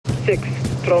6.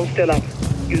 Drone still up.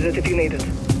 Use it if you need it.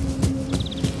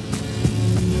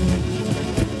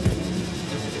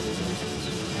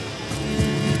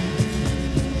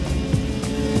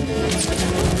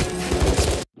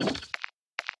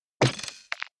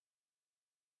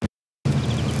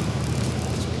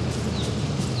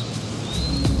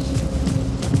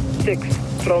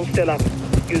 6. Drone still up.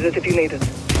 Use it if you need it.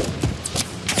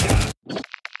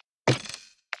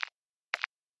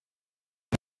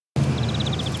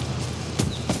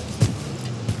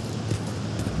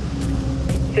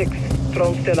 6.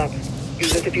 Drone still up.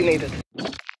 Use it if you need it.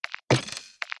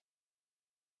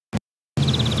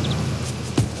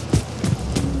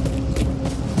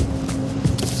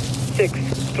 6.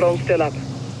 Drone still up.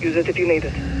 Use it if you need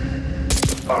it.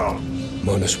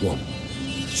 -1.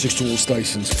 6 to all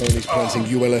stations. Phony's planting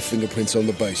ULF fingerprints on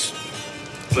the base.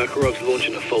 Makarov's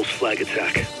launching a false flag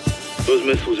attack. Those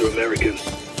missiles are American.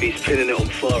 He's pinning it on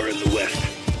fire in the west.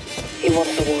 He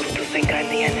wants the world to think I'm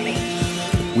the enemy.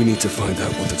 We need to find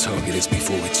out what the target is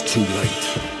before it's too late.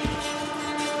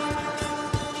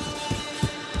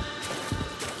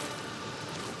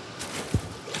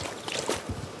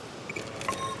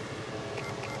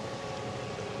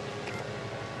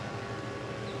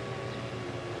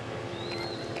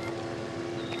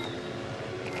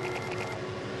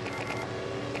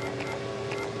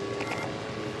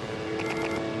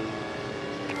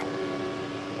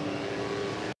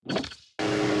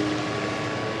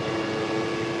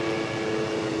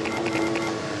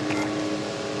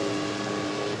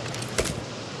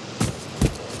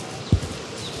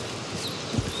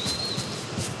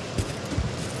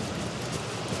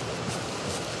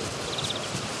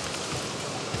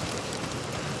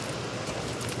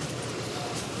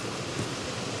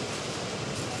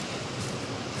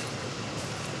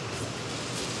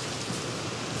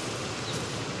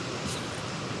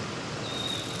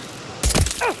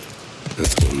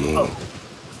 That's one more.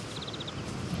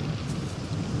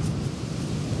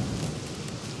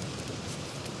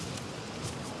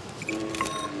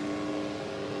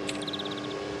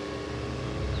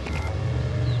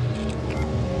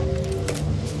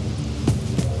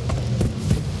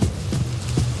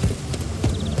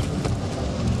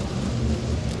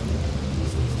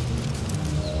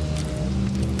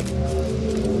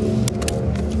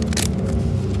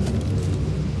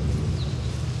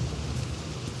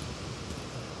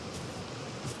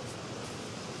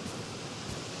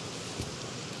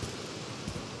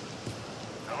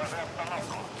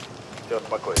 Все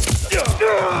спокойно.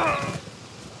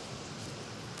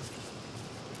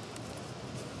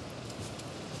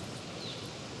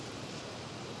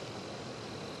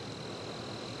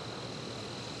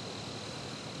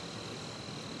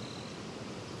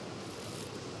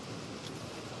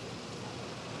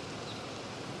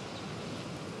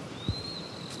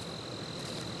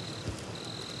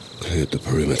 Cleared the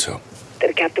perimeter.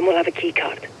 The captain will have a key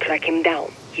card. Track him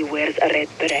down. He wears a red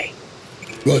beret.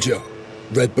 Roger.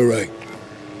 Red beret.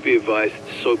 Be advised,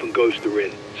 Soap and Ghost are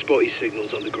in. Spotty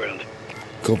signals underground.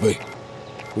 Copy.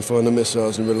 We'll find the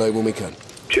missiles and relay when we can.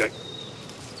 Check.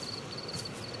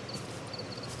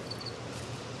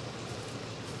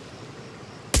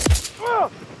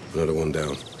 Another one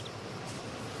down.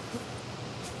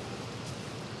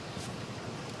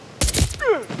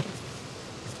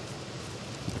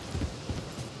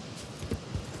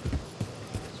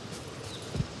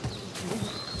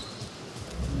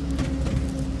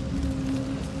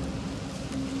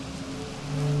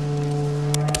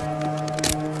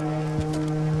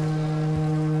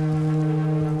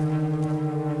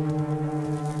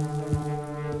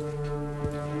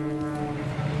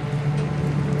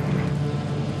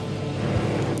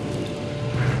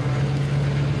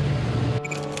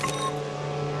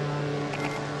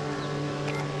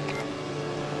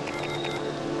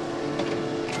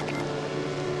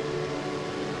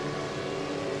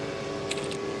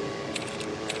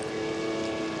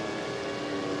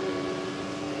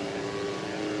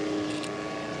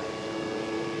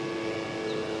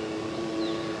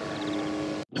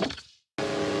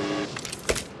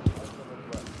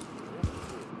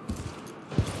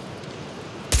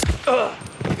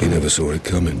 He never saw it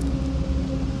coming.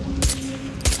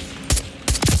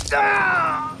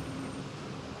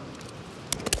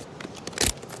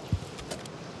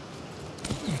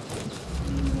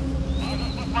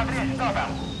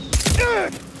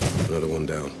 Another one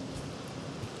down.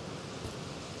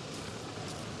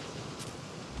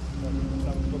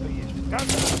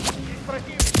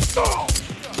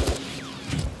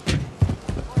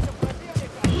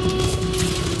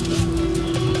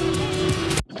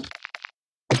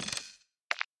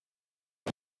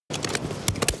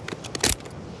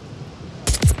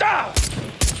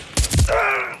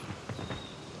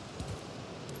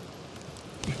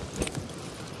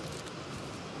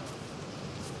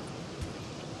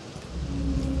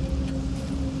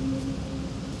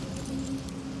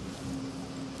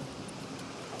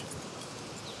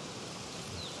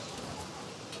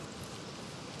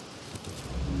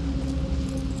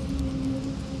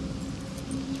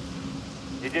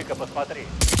 Иди-ка посмотри.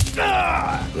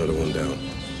 Another one down.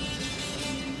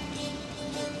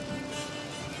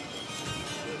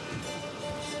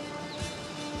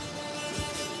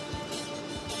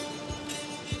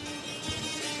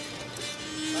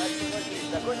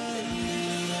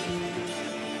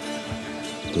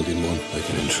 Dug in one, make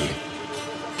an entry.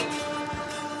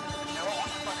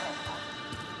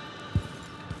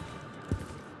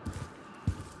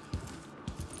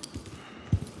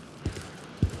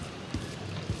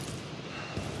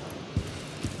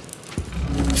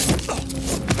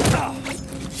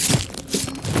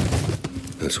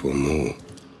 That's one more.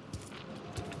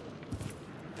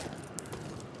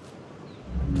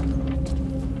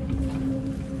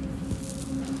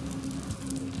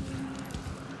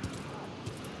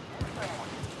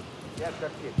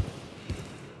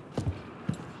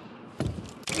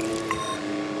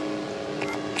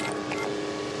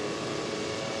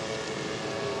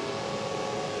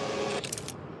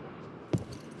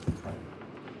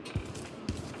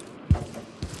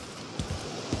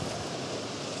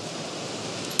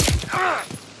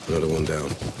 Another one down.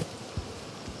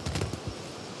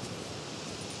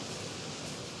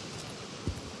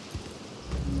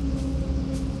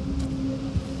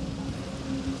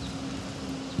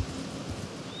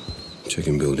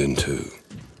 Checking building 2.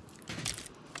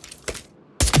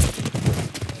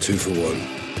 2 for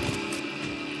 1.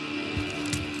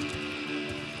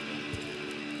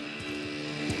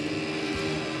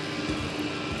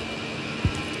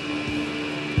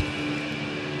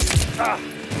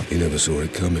 He never saw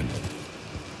it coming.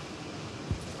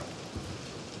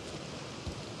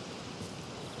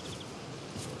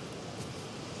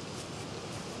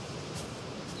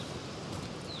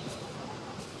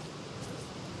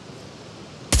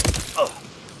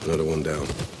 Another one down.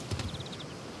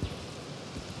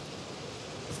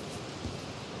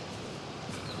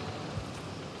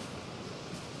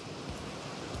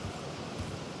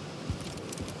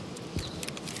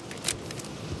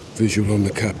 Visual on the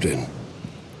captain.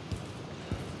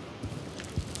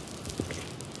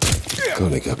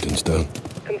 Connie, Captain's down.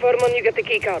 Confirm when you get the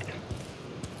keycard.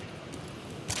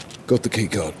 Got the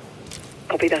keycard.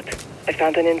 Copy that. I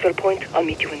found an infill point. I'll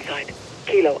meet you inside.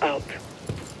 Kilo out.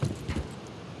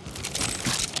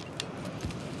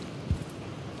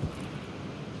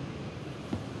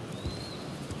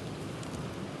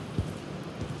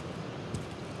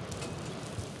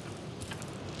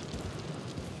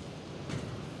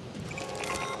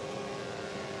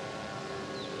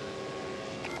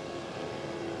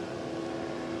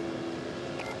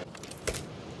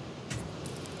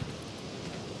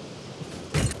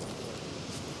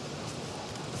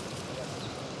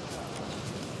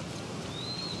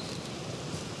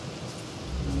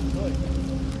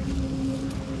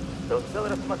 Да успел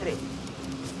рассмотреть.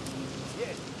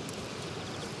 Есть.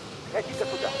 Ходи-ка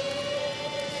туда.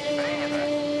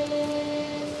 Принято.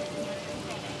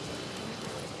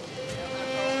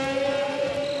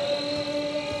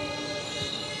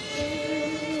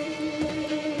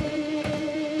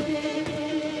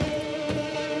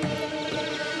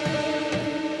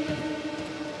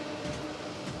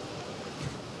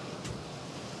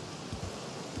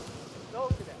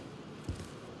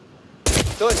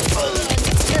 Стой!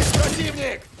 Есть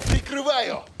противник!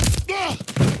 Прикрываю!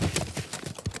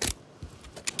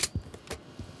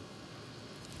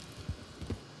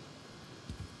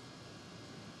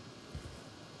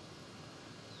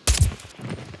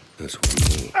 That's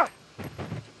one more.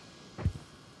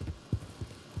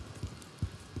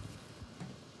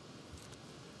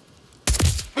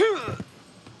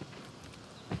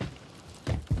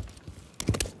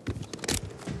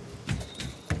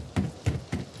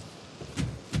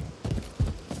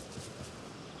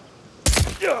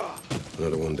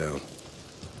 Another one down.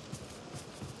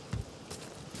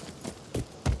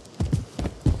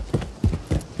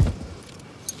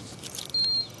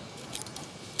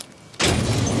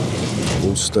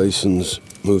 All stations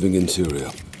moving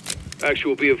interior.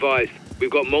 Actual, be advised.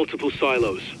 We've got multiple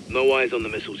silos. No eyes on the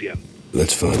missiles yet.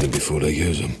 Let's find them before they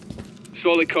use them.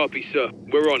 Solid copy, sir.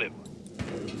 We're on it.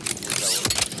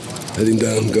 Heading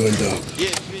down, going dark.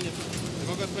 Есть, принято. Я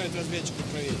могу отправить разведчиков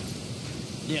проверить.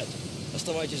 Нет,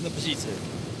 оставайтесь на позиции.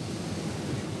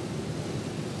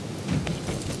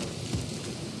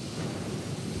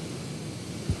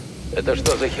 Это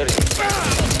что за херня?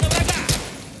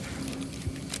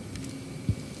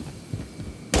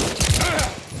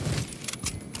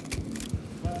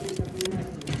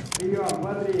 Прием,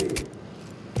 смотри.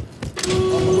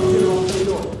 Он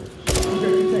Payload.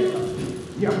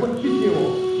 Я подчинил его.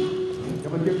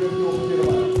 Командир его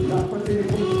потерял. Наш последний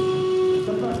пункт.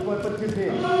 Запрашивай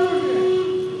подчинение.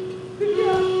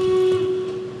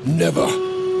 Never.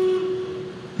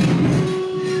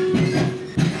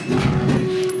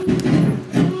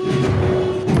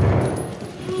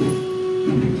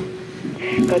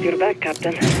 Got your back,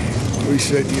 Captain.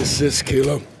 Appreciate the assist,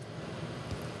 Kilo.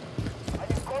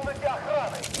 Они в комнате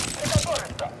охраны.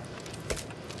 Приготовиться.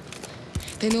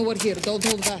 They know we're here. Don't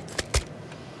hold back.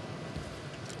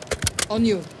 On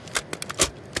you.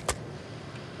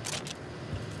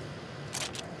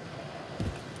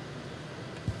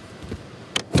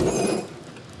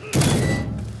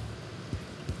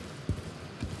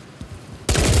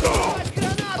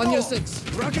 On your six.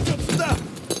 Враг идет сюда!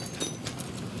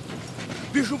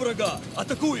 Вижу врага!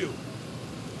 Атакую!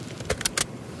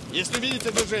 Если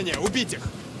видите движение, убить их!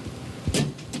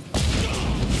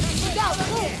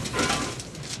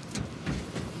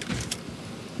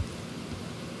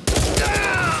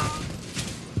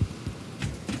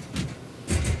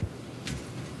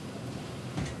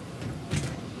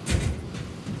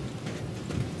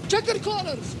 Check your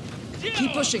corners!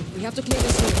 Keep pushing. We have to clear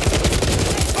this room.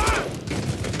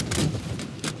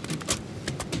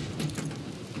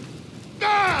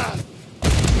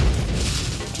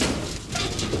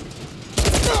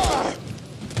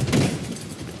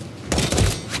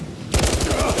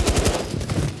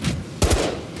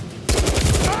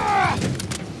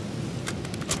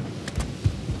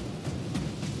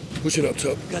 Push it up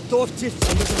top. Готовьтесь!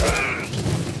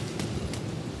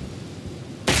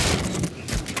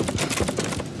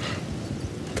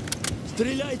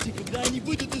 Стреляйте, когда они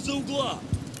выйдут из-за угла!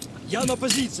 Я на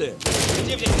позиции!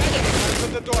 Противник найден!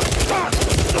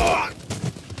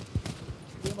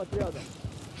 Всем отрядом!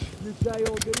 Включаю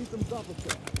алгоритм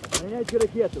запуска! Гоняйте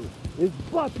ракету!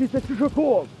 Избавьтесь от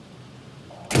чужаков!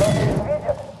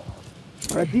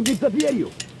 Противник за дверью!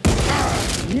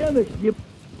 Пьяных не...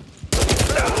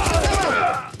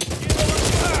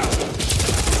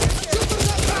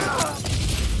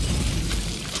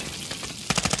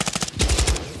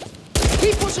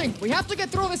 Keep pushing. We have to get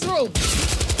through this room.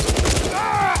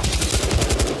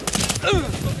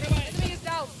 Enemy is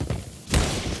down.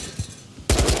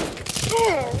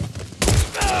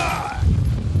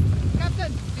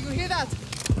 Captain, do you hear that?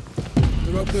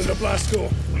 They're opening the blast door.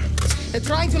 They're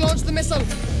trying to launch the missile.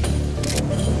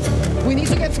 We need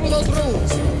to get through those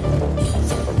rooms.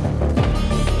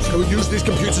 Shall we use these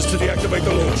computers to deactivate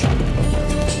the launch?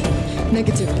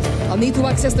 Negative. I'll need to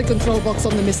access the control box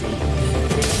on the missile.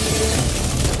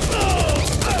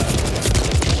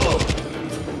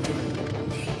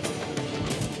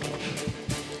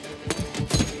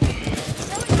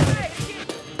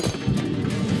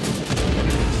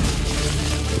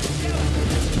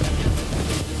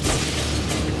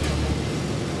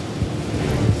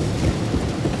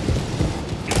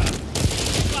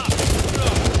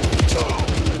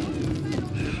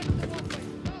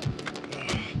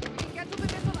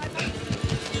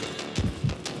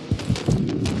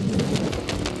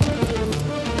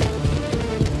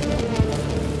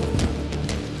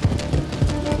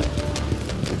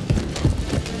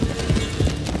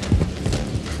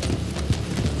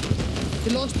 The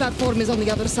launch platform is on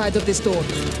the other side of this door.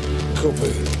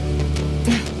 Copy.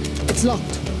 It's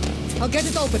locked. I'll get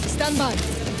it open. Stand by.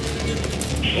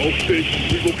 All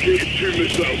stations, we've located 2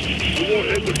 missiles. The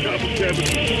warheads are carbon chemicals.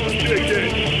 I'll say again,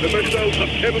 the missiles are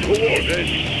chemical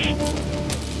warheads.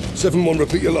 7-1,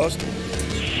 repeat your last.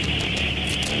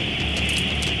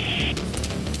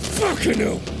 Fucking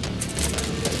hell!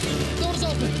 Doors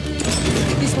open.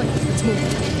 This way. Let's move.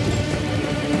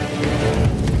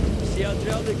 Все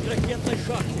отряды к ракетной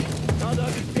шахте. Надо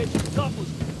обеспечить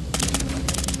запуск.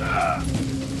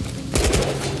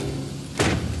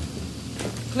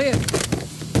 Clear.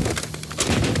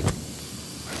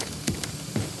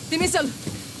 The missile.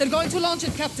 They're going to launch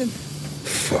it, Captain.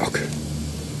 Fuck.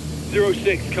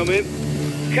 06, come in.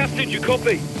 Captain, you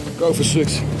copy? Go for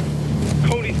 6.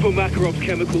 Coney's put Makarov's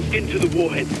chemicals into the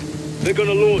warheads. They're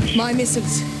gonna launch. My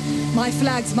missiles. My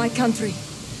flags, my country.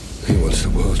 He wants the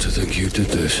world to think you did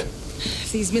this.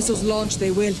 If these missiles launch, they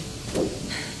will.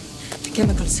 The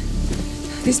chemicals.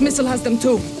 This missile has them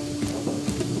too.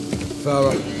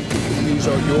 Farah, these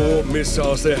are your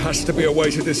missiles. There has to be a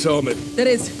way to disarm it. There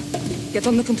is. Get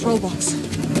on the control box.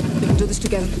 We can do this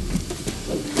together.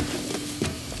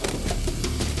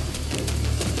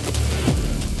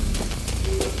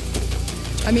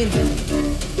 I'm in.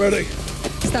 Ready?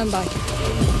 Stand by.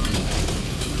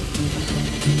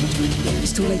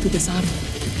 It's too late to disarm.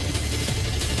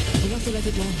 We have to let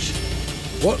it launch.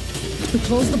 What? We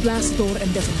close the blast door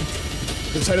and detonate.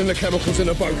 Containing the chemicals in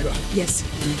a bunker. Yes.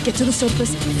 Get to the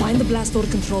surface, find the blast door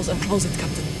controls, and close it,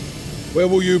 Captain. Where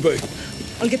will you be?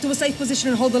 I'll get to a safe position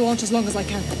and hold the launch as long as I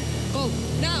can. Go,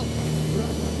 now!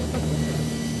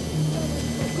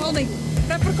 Call me.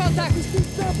 Prep for contact.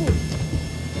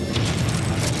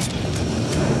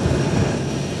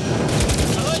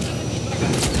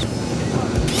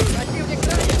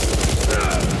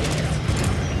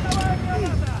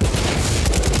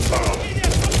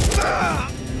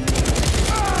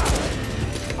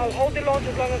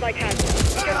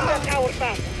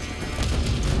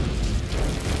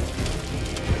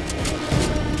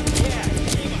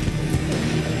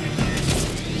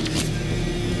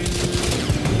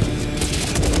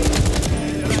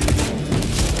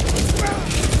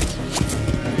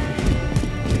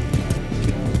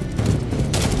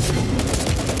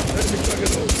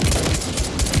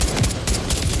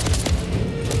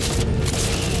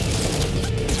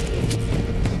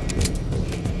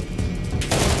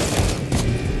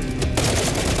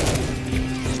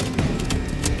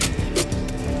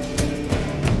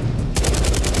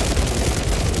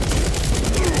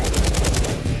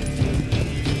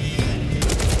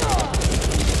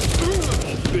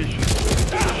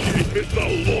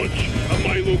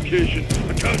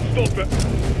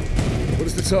 What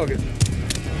is the target?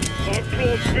 Our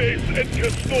close base in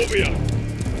Castovia.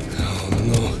 Oh,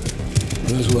 no.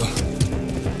 As well.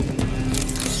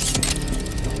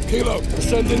 Kilo,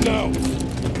 ascending now.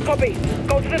 Copy.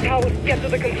 Go to the towers, get to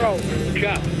the control.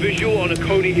 Cap, visual on a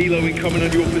Coney helo incoming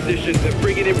on your position. They're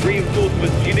bringing in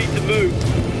reinforcements. You need to move.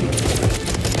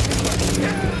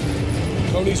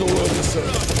 Tony's all over the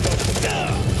surface.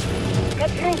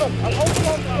 Cut through them. I'll hold them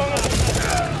on as long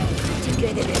as...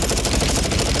 Together then.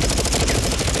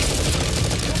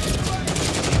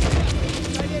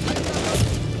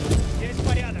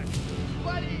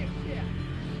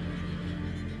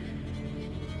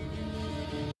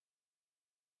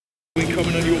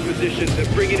 Coming on your position.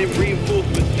 They're bringing in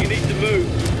reinforcements. You need to move.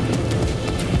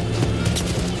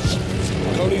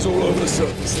 Tony's all over the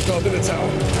surface. They're guarding the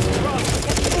tower.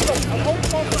 I'll hold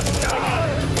them on as long as I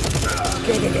can.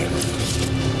 Together then.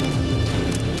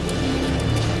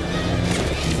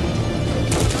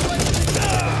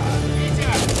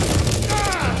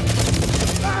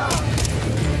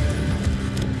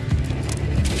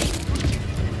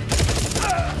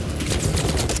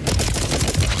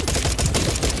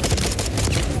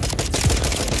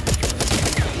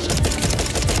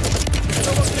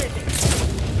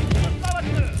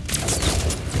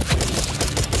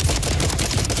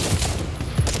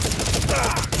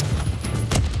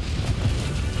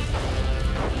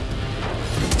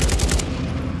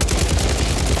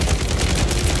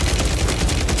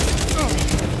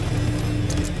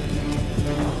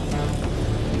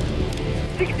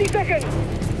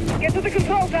 Get to the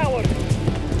control tower!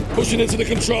 Pushing into the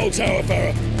control tower,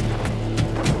 Farah.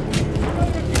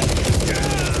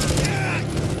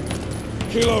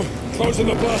 Kilo, closing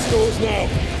the blast doors now.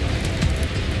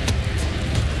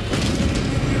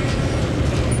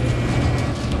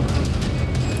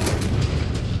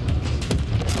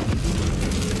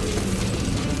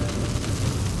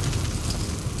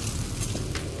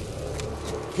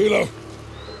 Kilo.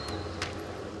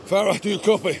 Farah, do you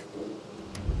copy?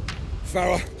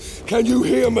 Farah, can you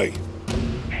hear me?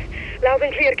 Loud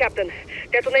and clear, Captain.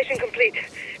 Detonation complete.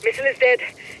 Missile is dead.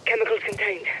 Chemicals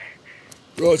contained.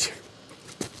 Rog.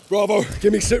 Bravo,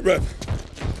 give me sitrep.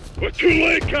 We're too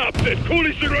late, Captain.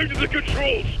 Coney surrounded the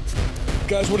controls.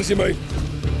 Guys, what does he mean?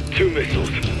 2 missiles.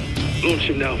 Launch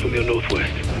him now from your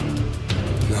northwest.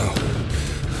 No.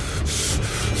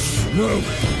 No.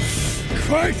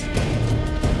 Fight!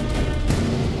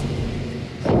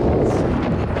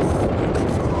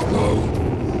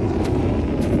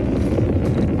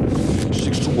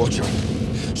 Watcher.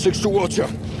 6 to Watcher.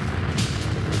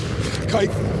 Kate.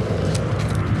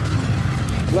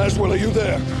 Laswell, are you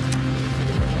there?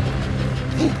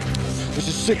 This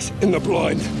is 6 in the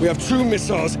blind. We have 2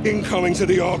 missiles incoming to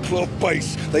the Arklov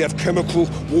base. They have chemical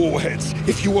warheads.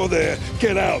 If you are there,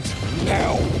 get out.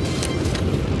 Now.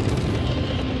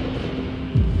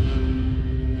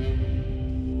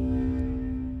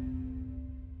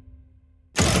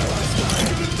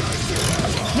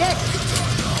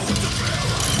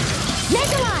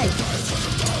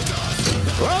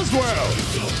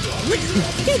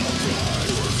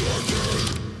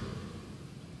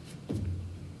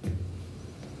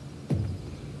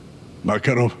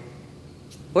 Makarov?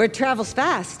 Word travels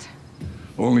fast.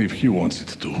 Only if he wants it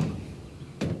to.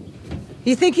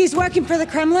 You think he's working for the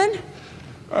Kremlin?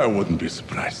 I wouldn't be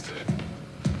surprised.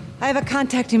 I have a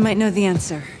contact who might know the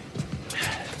answer.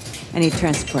 I need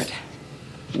transport.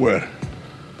 Where?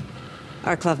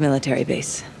 Arklov military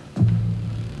base.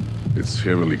 It's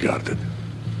heavily guarded.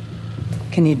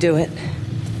 Can you do it?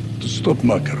 To stop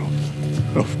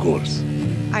Makarov? Of course.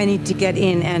 I need to get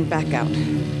in and back out.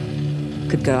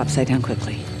 Could go upside down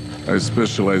quickly. I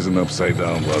specialize in upside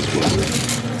down, Laswell.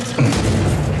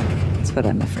 That's what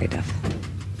I'm afraid of.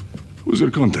 Who's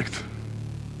your contact?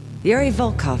 Yuri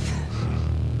Volkov.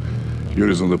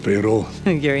 Yuri's on the payroll?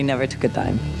 Yuri never took a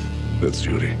dime. That's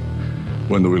Yuri.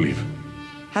 When do we leave?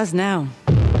 How's now?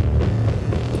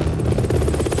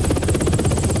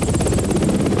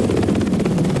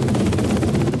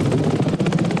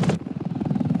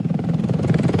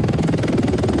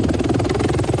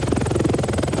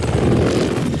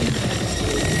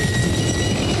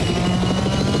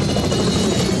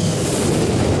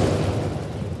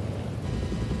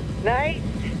 Nice.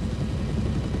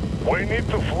 We need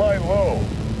to fly low.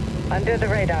 Under the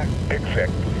radar.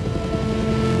 Exact.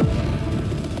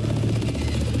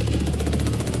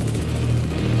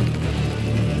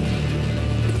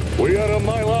 We are a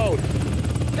mile out.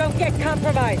 Don't get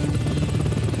compromised.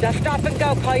 Just stop and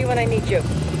go. Call you when I need you.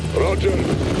 Roger.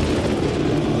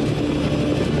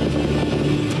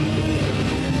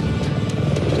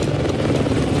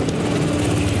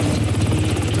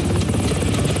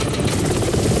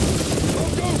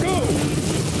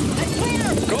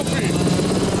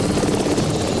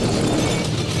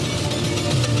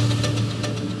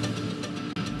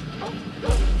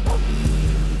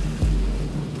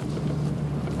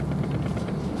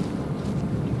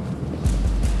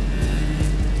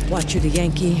 Watcher to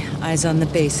Yankee, eyes on the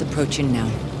base, approaching now.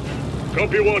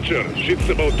 Copy, Watcher. Shit's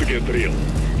about to get real.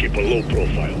 Keep a low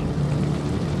profile.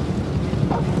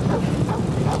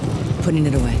 Putting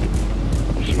it away.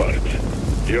 Smart.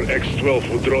 Your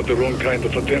X-12 would draw the wrong kind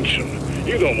of attention.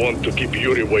 You don't want to keep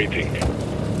Yuri waiting.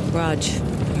 Raj,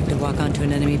 hard to walk onto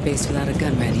an enemy base without a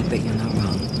gun ready, but you're not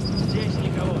wrong.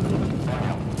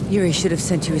 Yuri should have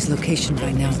sent you his location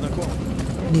by now.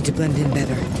 Need to blend in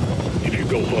better. If you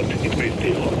go hot, it may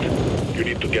stay hot. You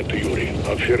need to get to Yuri.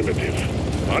 Affirmative.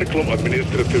 Arklov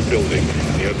Administrative Building,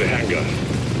 near the hangar.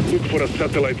 Look for a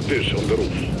satellite dish on the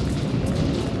roof.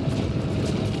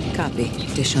 Copy.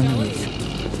 Dish on the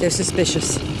roof. They're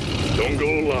suspicious. Don't go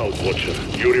loud, Watcher.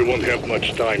 Yuri won't have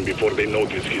much time before they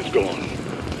notice he's gone.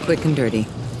 Quick and dirty.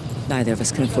 Neither of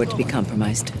us can afford to be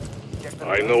compromised.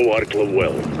 I know Arklov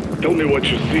well. Tell me what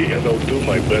you see and I'll do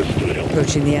my best to help.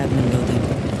 Approaching the admin building.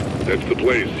 That's the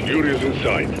place. Yuri is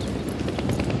inside.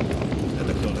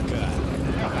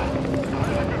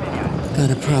 Got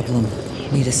a problem.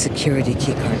 Need a security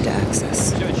keycard to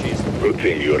access. Good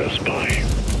thing you're a spy.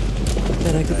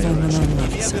 Bet I could find one on an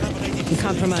officer. I'm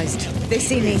compromised. They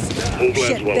see me. Move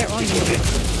Shit, well. they're on you.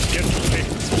 Get to safe.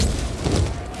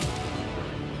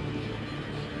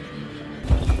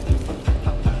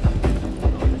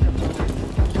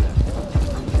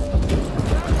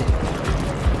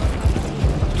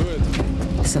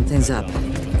 Something's up.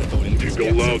 If you go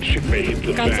loud, shit may hit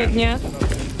the fan. Дня.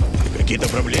 Какие-то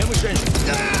проблемы, женщина?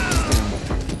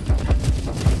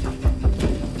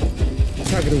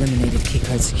 Target eliminated.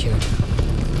 Keycard secured.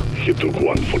 He took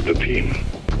one for the team.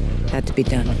 Had to be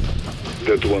done.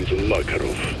 That one's on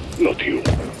Makarov, not you.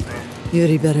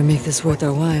 Yuri better make this worth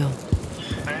our while.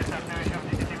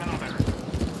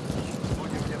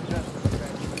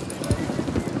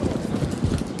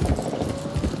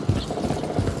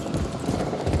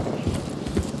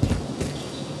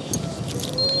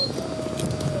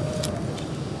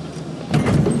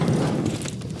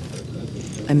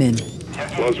 I'm in.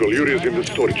 Laswell, Yuri is in the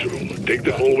storage room. Take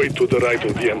the hallway to the right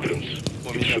of the entrance.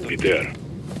 It should be there.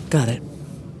 Got it.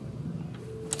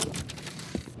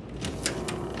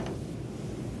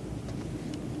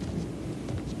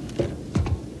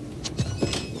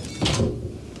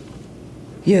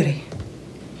 Yuri.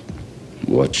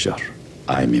 Watcher,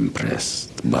 I'm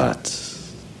impressed, but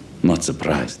not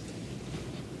surprised.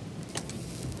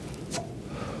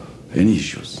 Any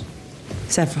issues?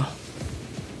 Several.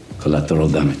 Collateral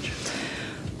damage?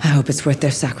 I hope it's worth their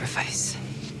sacrifice.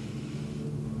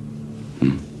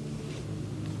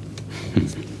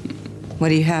 What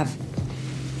do you have?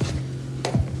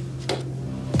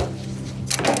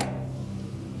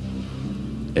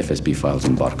 FSB files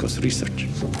on Barkov's research.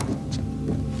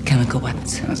 Chemical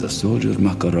weapons. As a soldier,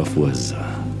 Makarov was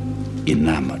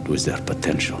enamored with their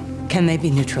potential. Can they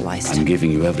be neutralized? I'm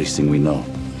giving you everything we know.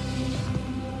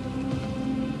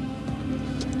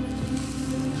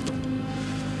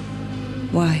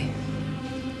 Why?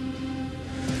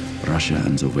 Russia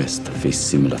and the West face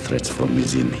similar threats from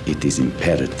within. It is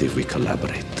imperative we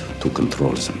collaborate to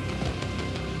control them.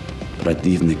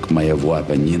 Противник моего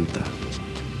оппонента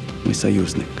 — мой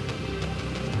союзник.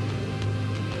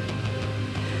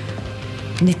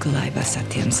 Nikolai бы с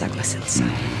этим согласился.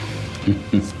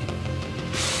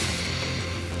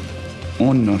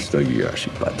 Он настоящий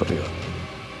патриот.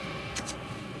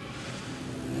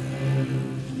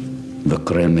 The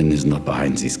Kremlin is not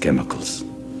behind these chemicals.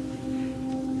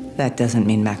 That doesn't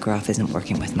mean Makarov isn't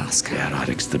working with Moscow. There are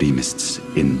extremists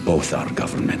in both our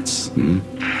governments.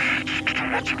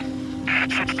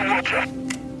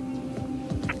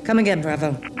 Come again,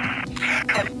 Bravo.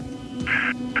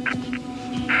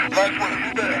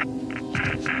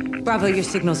 Bravo, your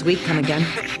signal's weak. Come again.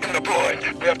 In the blind.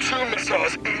 We have 2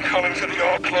 missiles incoming to the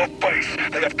Arklov base.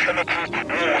 They have chemical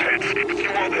warheads. If you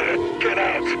are there, get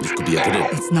out. This could be a drill.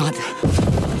 It's not.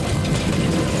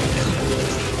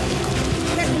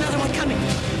 There's another one coming.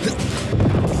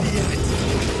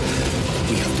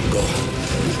 We have to go.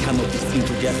 We cannot be seen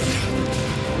together.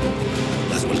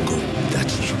 Let's well go.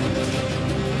 That's true.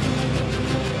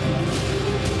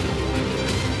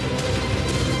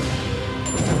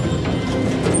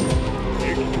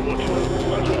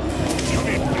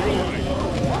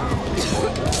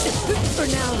 For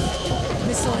now,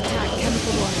 missile attack,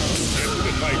 chemical warheads.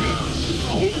 The Tiger.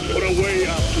 Look for a way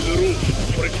up to the roof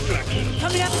for extraction.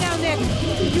 Coming up now, Nick.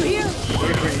 You hear?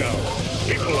 Circling now.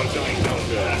 People are dying down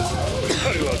there.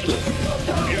 Hurry, Laswell.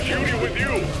 Is Yuri with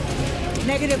you?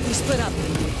 Negative, we split up.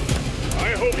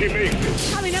 I hope he makes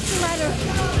it. Coming up the ladder.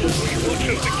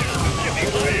 Watcher, the gas is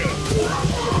getting higher.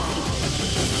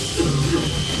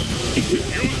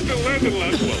 Use the ladder,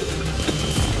 Laswell.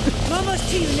 I'm almost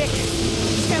to you, Nick.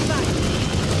 Stand by.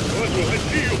 Roger, I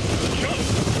see you.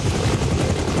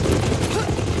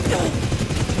 Jump!